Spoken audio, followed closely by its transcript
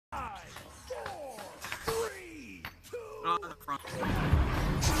The front.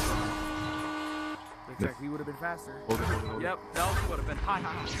 Looks like he would have been faster. Hold it. Yep, that would have been high.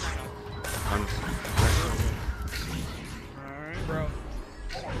 Alright, bro.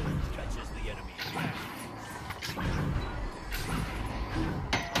 Touches the enemy.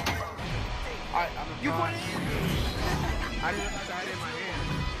 You put it in! I didn't realize I had it in my hand.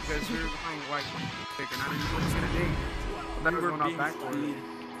 Because we were playing white pick and I didn't know what was gonna do. That was going out backward.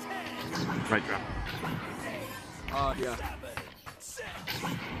 Right drop. Yeah.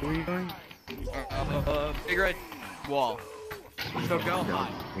 Where are you going? Big red wall. So go high.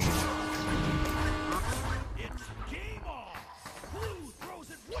 It's game on. Blue throws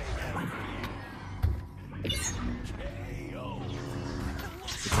it way down. KO.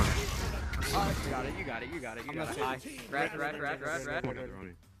 You got it. High. Red.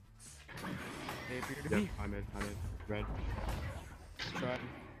 They appear to be. Yep, I'm in. Red. Try.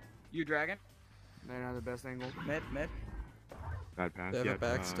 You dragon? They're not the best angle. Mid. Bad pass. They have a Yep,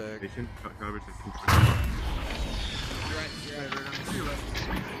 backstack. Patient. Coverage is You're right.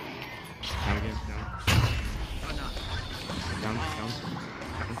 down again. Down. Oh, no. Down.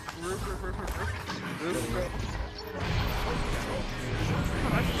 Roof. Oh,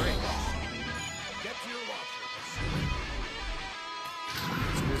 that's great. Get to your watcher.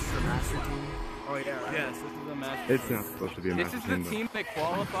 Is this the master team? Oh yeah. Right. Yes, this is a match. It's not supposed to be a This master is the team, team that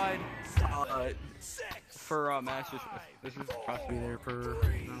qualified for Masters. This is supposed to be there for.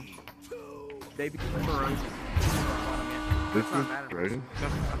 They beat for This is not matter. Roden?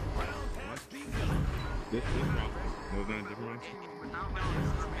 This is wrong. No, it's not a different one.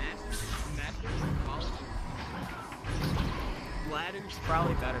 Ladder's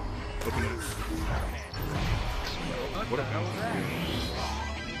probably better. Open it. What the hell was that?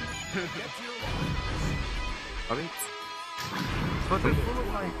 I think But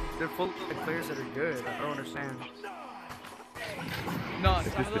they're full of players that are good. I don't understand. No,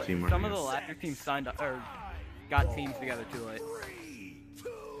 It's just the teamwork, some of I the guess. ladder teams signed up or got teams together too late.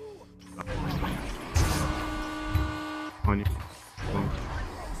 on you. Oh.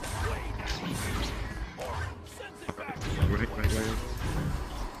 Right.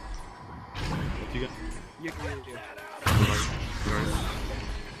 What you got? You can do. Right.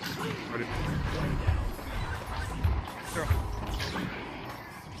 Sure.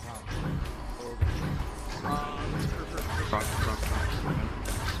 Cross.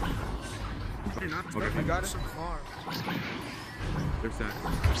 Okay. I got it so far. They're set.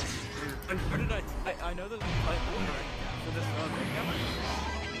 And where did I know there's a fight for this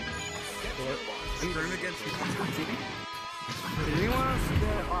Scrim against the team. Did anyone else see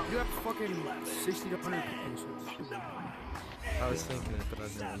that? You have fucking 60 to 100 patients. I was thinking it, but I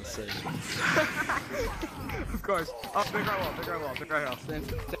didn't want to say it. Of course. Oh, big right wall. Same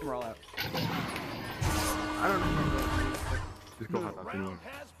rollout. I don't know. Just go hot up anyone.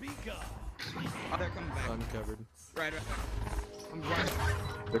 Has begun. Oh, they're coming back. Uncovered. Right. I'm right.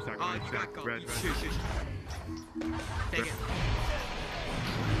 They're set. Oh, you got gold. Red. Shoot. Take it.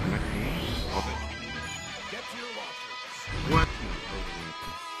 Next team. Off it. Get to your watcher. What?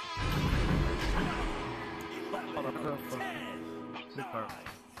 Hold up. Good part.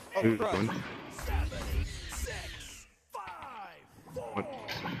 Who's bro. one? 7, 6, 5, 4, What?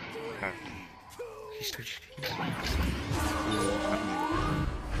 3, Okay. 2,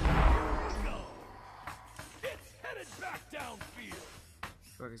 go. It's headed back downfield. I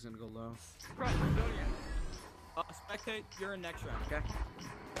feel like he's gonna go low. Right, do it again. Spectate, you're in next round, okay?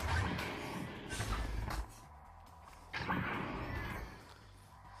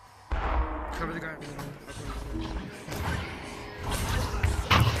 Cover the guy.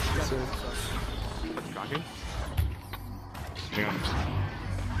 Shocking. Hang on.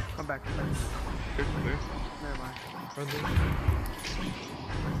 Come back. Clear. Never mind.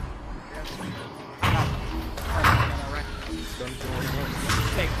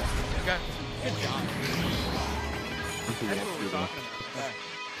 Take one. Okay. Good job. Onto the That's wall, what through we're the wall. talking about.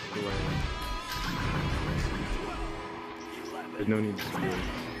 Good way. There's no need to do it.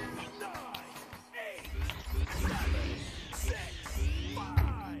 8, 7, 6,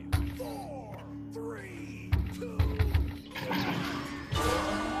 5, 4, 3, 2.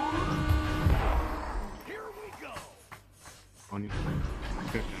 Here we go. On you.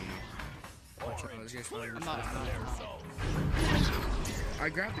 Good. Watch out, those guys flying. I'm not. I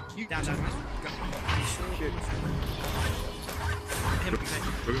grabbed the cue. Down. Shit. Him. Go.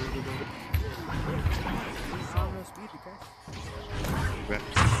 He's on no speed, okay? Red.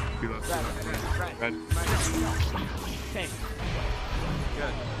 Two left. Red. Take.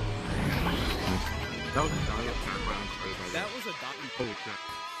 Good. That was a dot. That was a dot. Holy crap.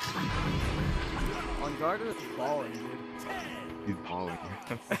 On On guard is balling, dude. He's balling.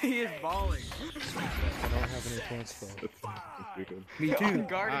 He is balling. I don't have any points though. That's pretty good. Me too. On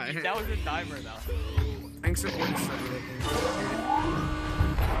guard, that was a timer though. Thanks for pointing stuff.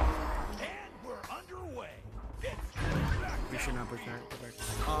 And we're underway. We should not push that.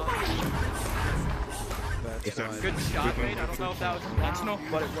 That's Yes, sir. fine. Good shot, mate. I don't know if that was intentional,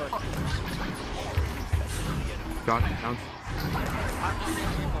 but it worked. Josh, bounce.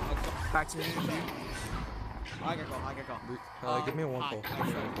 Back to him. I can go. Give me one pull. Give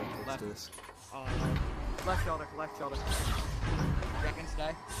me one pull. Let's left. do this. Left shoulder. Reckon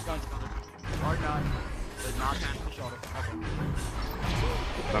stay. Going shoulder. Or not. Did not pass the shoulder. Okay.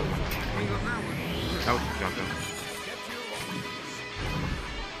 That was a jump in.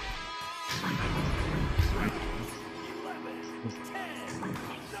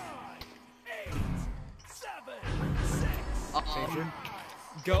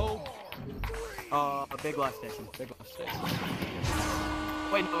 Go. Big left station.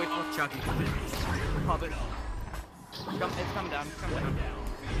 Wait, no, we don't have Chucky. Pop it. It's coming down.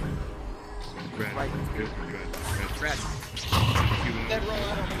 Red. Right. Good. Red. Dead roll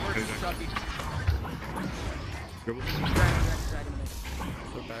out on me. Where's Chucky? Dribble. Dragon.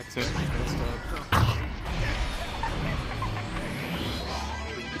 Go back to Sit.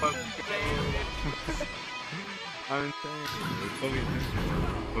 I'm saying. It's totally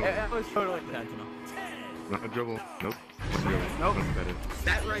intentional. That was totally intentional. Not a dribble. Nope. Dribble. Nope. That's better.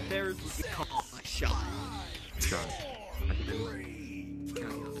 That right there is what we call a shot. Shot.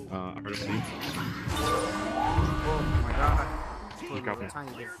 RFC. Oh my god. Just got one.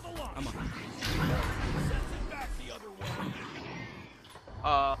 Tiny bit. I'm on. Sends it back the other way.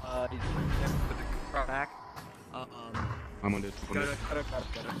 Back. I'm on this. Got it.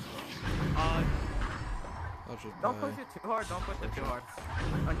 I'll just Don't buy. push it too hard. Don't push it too hard.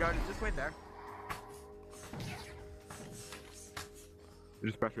 Unguarded. Just wait there.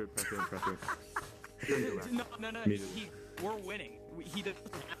 Just pressure it. No. Immediately. We're winning. He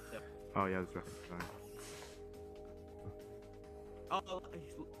doesn't have to. Oh yeah, that's right. Sorry. No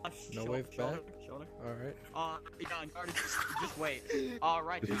shoulder, wave back? Shoulder. Alright. Yeah, unguarded. Just wait.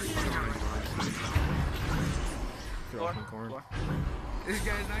 Right. Dropping corn. Floor. This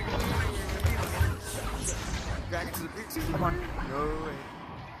guy's not going anywhere. Dragon to the beach. Come on. No way.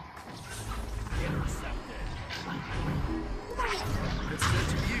 Intercepted. It's good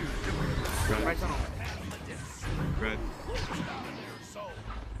to you. Red. Right tunnel. Red.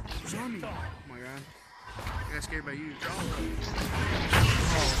 Show me. Oh my god. I got scared by you.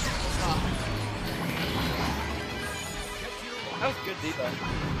 That was good deep though.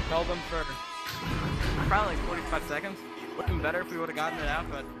 Held them for probably like 45 seconds. Would have been better if we would have gotten it out,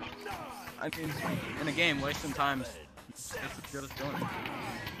 but I mean, in a game, wasting time is just as good as doing it.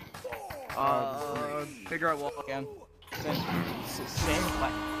 Figure out wall again. Same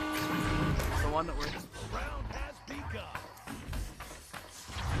play. The one that works. Round has begun.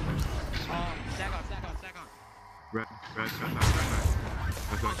 Stack on. Red. That's right.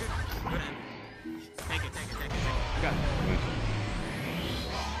 Good end. Take it. Got it.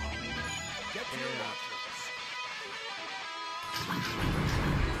 Get to your watches.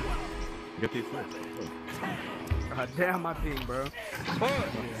 Get these four. God damn my ping, bro. It's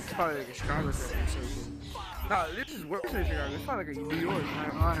probably like a Chicago setting. No, this is worse than Chicago. It's probably like a New York.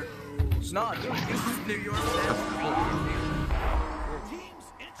 It's not, dude. This is New York. Teams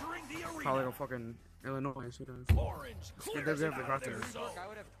entering the arena. Probably like a fucking Illinois. Sometimes. Orange. It doesn't have the cross there. New York, I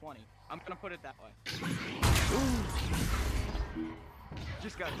would have 20. I'm gonna put it that way.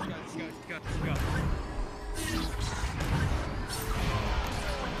 Just go. I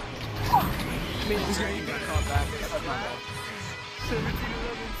mean, this guy got caught back. That's not bad. 17-11,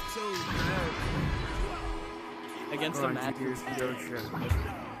 so bad. Against the match.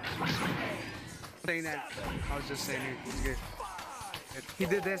 Saying that, I was just saying it was good. He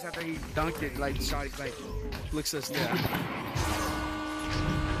did this after he dunked it, like shot it, like looks so stupid.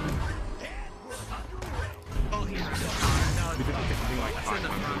 Oh, he We did the thing like 5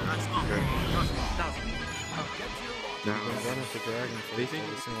 times. Now, Run at the dragon for they every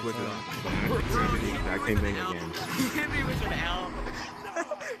think single with the time. exact same thing again. He hit me with an L.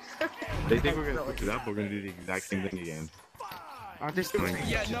 They think we're gonna switch it up. We're gonna do the exact same thing again. Aren't they still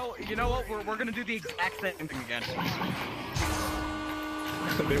Yeah, no, you know what? We're gonna do the exact same thing again.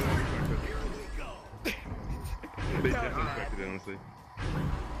 They won't expect it. They definitely expected it, honestly.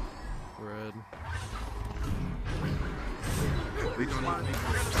 Red. Lead on it.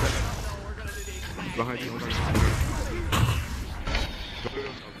 Behind you.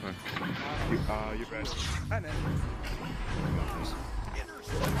 You red. Hi, man.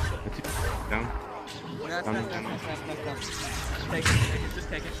 Down. That's. Take it, just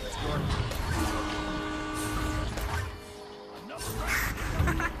take it.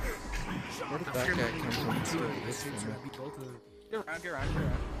 Where did that guy come from? This one. Get around.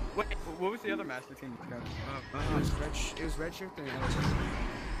 Wait, what was the other master team? It was red shirt and Versus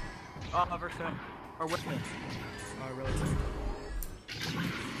him. Or with him. relative.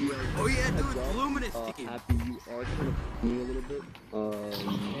 Oh yeah, dude, Luminous team. Happy you are kind of me a little bit.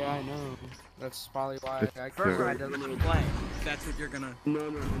 Yeah, I know. That's probably why I First, I can't. doesn't play. That's what you're gonna. No,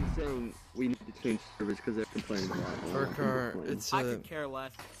 I'm saying we need to change servers because they're complaining a lot. Furcar, it's I could care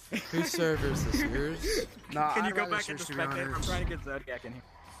less. whose server is this? Yours? Nah, Can you I'd go rather back switch, into to be spectator? I'm honest. trying to get Zodiac in here.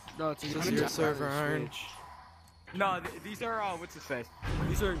 No, it's This is your server, Iron. No, these are what's his face?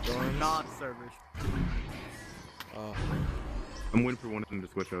 These are non-servers. Oh, I'm waiting for one of them to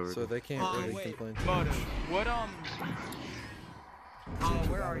switch over. so they can't really Wait, complain. Moto, what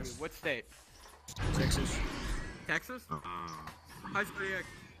where are you? What state? Texas. Texas? Hi, Zodiac.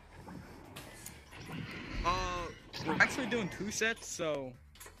 We're actually doing 2 sets, so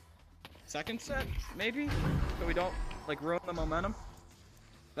second set maybe, so we don't like ruin the momentum.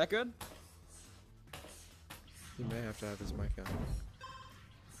 That good? He may have to have his mic on.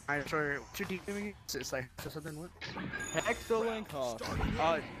 Alright, sorry, what's your team again? It's like something what? Hexalink Hall.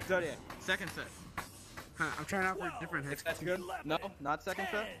 Zodiac. Second set. I'm trying out for different If hex. that's good? No, not second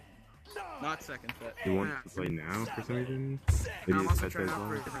set. Not second set. You want to play now for some reason? No, Maybe I'm it's also set trying as out for a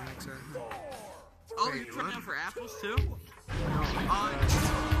well. different hex. Oh, Wait, you're trying what? out for apples too?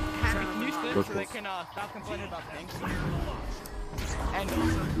 Happy, can you sit so they can stop complaining about things? And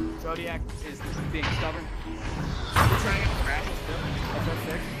also, Zodiac is being stubborn. You're trying out for apples too? FF6?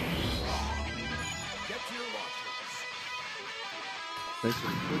 Get to your launchers. Thanks for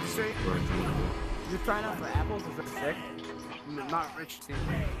What'd you say? You're trying out for apples? Is that sick? Not rich team.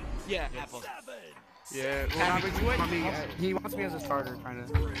 Yeah, apples. Yeah, well, not rich. He wants me as a starter, kind of.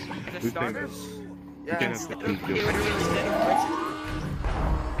 As a Who's starter? saying You Yeah. can't have second field.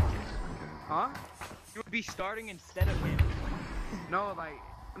 Huh? You would be starting instead of him. No, like,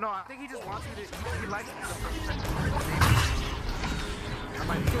 no, I think he just wants me to. He likes me the first time. I'm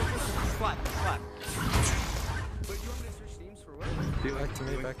like, Slap. but you want me to switch teams for what? Back to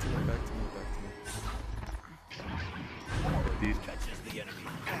me. These. Catches the enemy.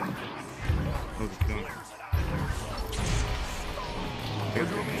 Oh, it's gone.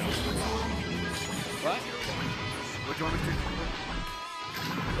 What? What do you want me to switch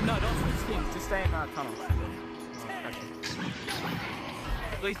for? No, don't switch teams. Just stay in tunnels.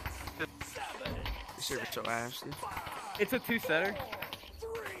 At least This server's so ass, dude. it's a 2-setter.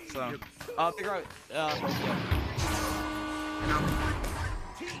 So I'll figure out.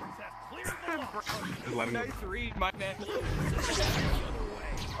 Teams have cleared the launch. Just let him know. Nice read, my man.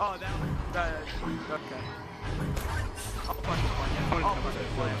 Oh, that. Okay. I'll punch the point. Oh, I'll punch the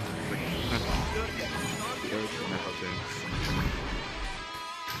point.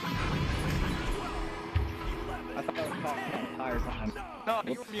 I thought I was talking the entire time. No,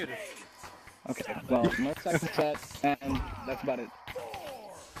 you were muted. Okay, well, no second set, and that's about it.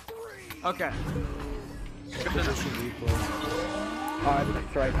 Okay. Alright,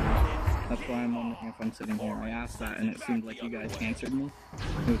 that's right. That's why I'm wondering if I'm sitting here. I asked that, and it seemed like you guys answered me.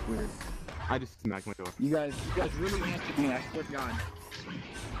 It was weird. I just smacked my door. You guys really answered me, I swear to God.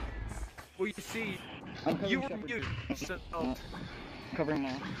 Well, you see, I'm covering you were Shepherd. muted. So, Covering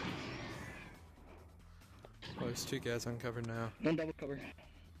now. Oh, there's 2 guys uncovered now. Don't double cover.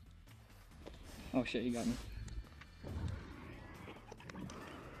 Oh shit, you got me.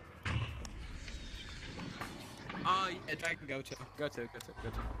 yeah, Dragon, go to. Good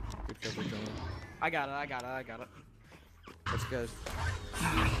cover, John. I got it. Let's go.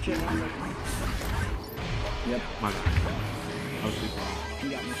 Yep, My bad. I was sleeping. you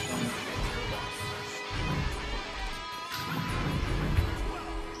got me, son.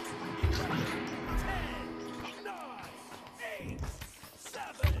 9, 8,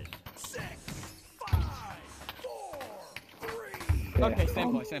 7, 6, 5, 4, 3. Okay,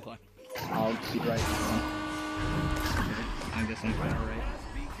 same play. I'll be right. I guess I'm kind of right.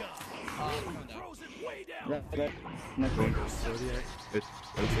 Throws it way down. Right. No, Going to Zodiac. It's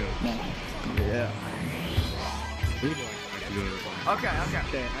okay. no. Yeah. We need to like actually do it. Okay.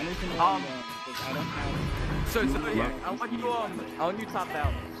 Okay, I need to know because I don't have So yeah, I want you top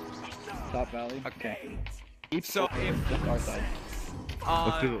out. Top Valley. Okay. Each So if just our side.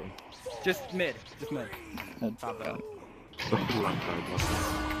 Let's do it. just mid. Top Valley. Let's do the left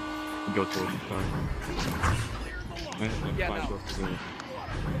side. Go towards the side. I have like Yeah, 5 no. ghosts to go.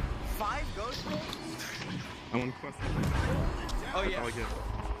 5 ghosts? I want to quest. Oh That's yeah. all I get.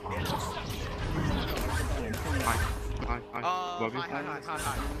 Above you. Hi.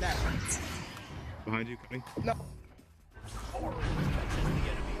 Net. Behind you, Cody. No.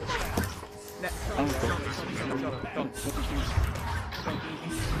 Net. Don't.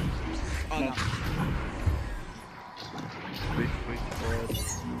 Oh, no. Please.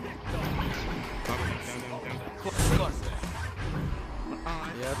 Down. Close.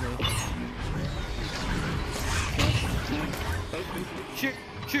 Yeah, me. Shoot.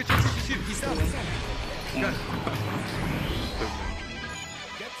 He's down. Good.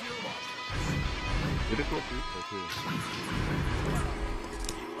 Did it go through or two?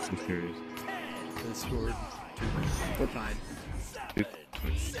 I'm curious. They scored 2. We're tied.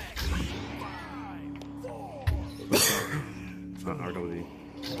 RWD.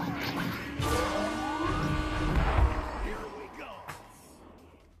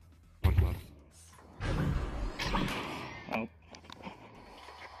 One left. Oh.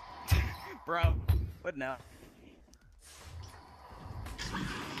 Bro, what now?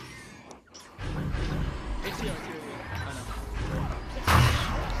 It's you.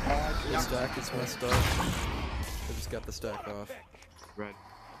 The stack is messed up. I just got the stack off. Red.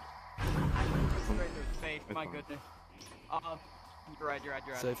 Right in his face, my goodness. You're right.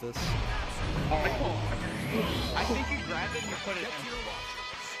 Save this. I think you grabbed it and you put it in.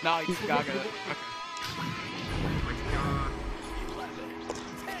 No, you got it.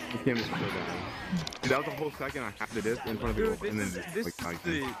 This game is so bad. Dude, that was a whole second I had the disc in front of you, and then This just like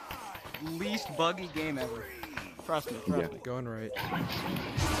is the least buggy game ever. Trust me. Going right.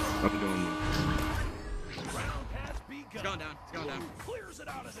 What are you doing? It's going down. Clears it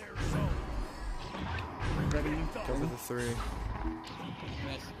out of their zone. Go for the 3.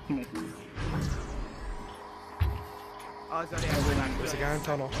 Miss. Oh, it's already There's a guy in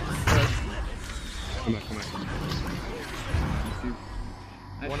tunnel. Come back.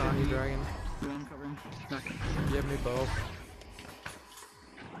 One on you, Dragon. I'm covering. Back. You have me bow.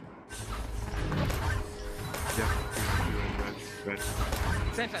 Yeah. Red.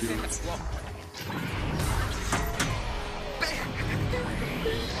 Same time. Whoa.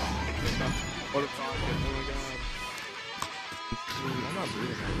 What a pocket. Oh my god. I'm not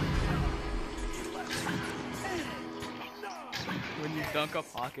breathing. When you dunk a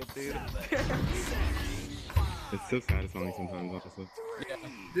pocket, dude. It's so satisfying sometimes, honestly. Yeah.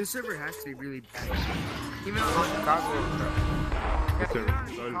 This server has to be really bad. Even though I'm in Chicago, This server even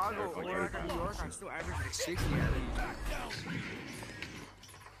in started Chicago like or like in New York, I still average like 60 at least.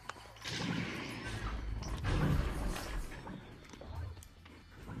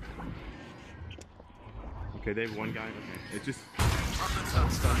 Okay, they have one guy. Okay, it's just.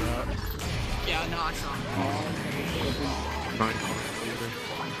 Stunned out. Yeah, no, I saw him. Fine.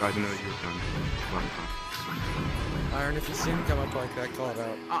 I didn't know you were done. Fine. Iron, if you see him come up like that, call it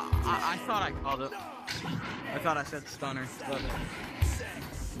out. I thought I called it. I thought I said stunner. But...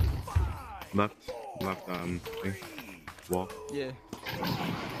 Left, thing. Wall. Yeah.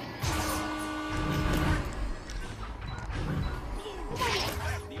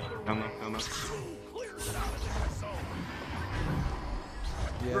 Down left.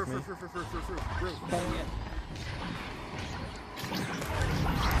 You have me.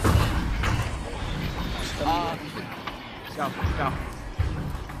 Go.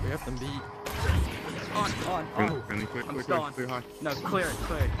 We have them beat. On. Friendly, quick, I'm clear high. No, clear it.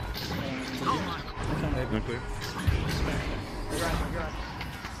 Oh my. Not clear. You're right.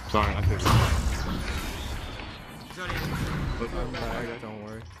 Sorry, I said. I'm back, don't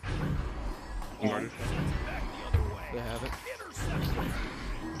worry. Guarded. They have it.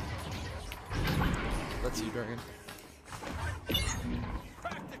 That's you, Dragon.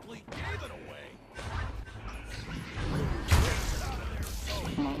 Practically gave it away.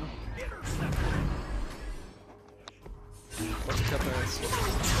 Watch it cut pass.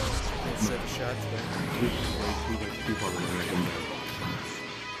 Can't save a shot today. Too far away.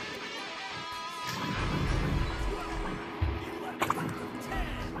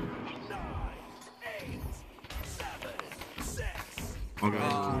 I'll go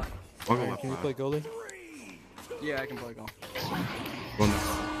Alright, left can you side. play goalie? Yeah, I can play goal. Go left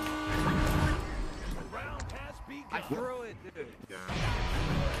side. I threw it, dude. Yeah.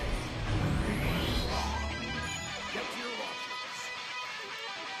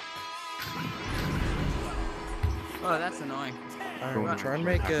 Oh, that's annoying. Alright, try and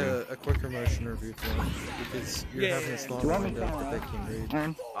make a quicker motion review for them, because you're having this long window that they can read.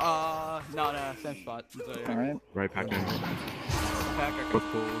 No, same spot. So, yeah. Alright. Right, pack in. Packer. What's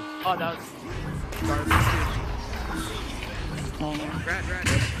cool? Oh, that was garbage, Rat.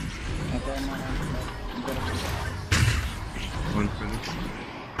 Okay, One friendly.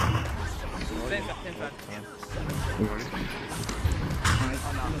 All Same side, same side. You ready?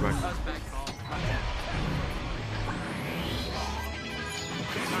 Oh no, Right. that was a bad call. Not yet.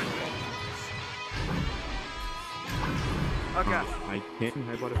 Okay. I can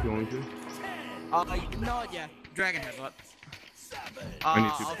headbutt if you want me to. You know what? Yeah, dragon headbutt. I need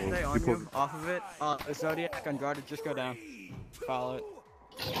I'll to stay pull. on You pull. you, off of it. Zodiac on guarded, just go down. Follow it.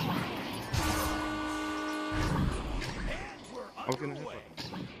 I was gonna headbutt.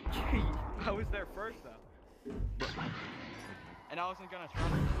 I was there first though. And I wasn't gonna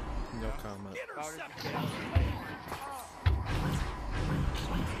trust you. No comment.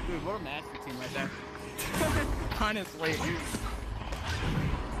 Dude, what a master team right there. Honestly.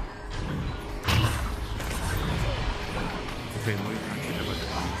 Okay, let me actually headbutt.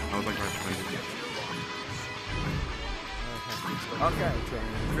 I was like right behind you. Okay.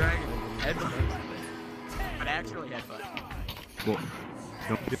 Dragon headbutt. But actually headbutt. Well,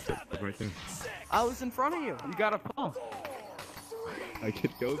 don't get it right there. I was in front of you. You gotta pull. I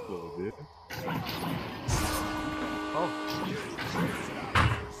could go slow, dude. Oh.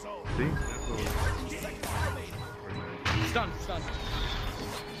 See? That's what Stun, stun.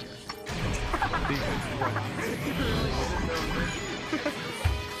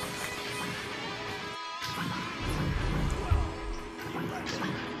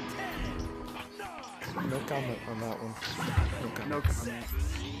 No comment on that one. No comment. No comment.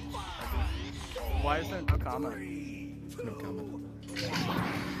 Why is there no comment? No comment.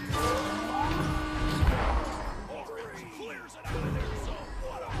 Clears it out of there, so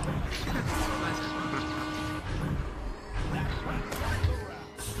what a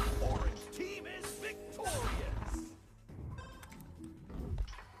Orange team is victorious.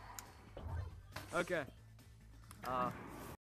 Okay.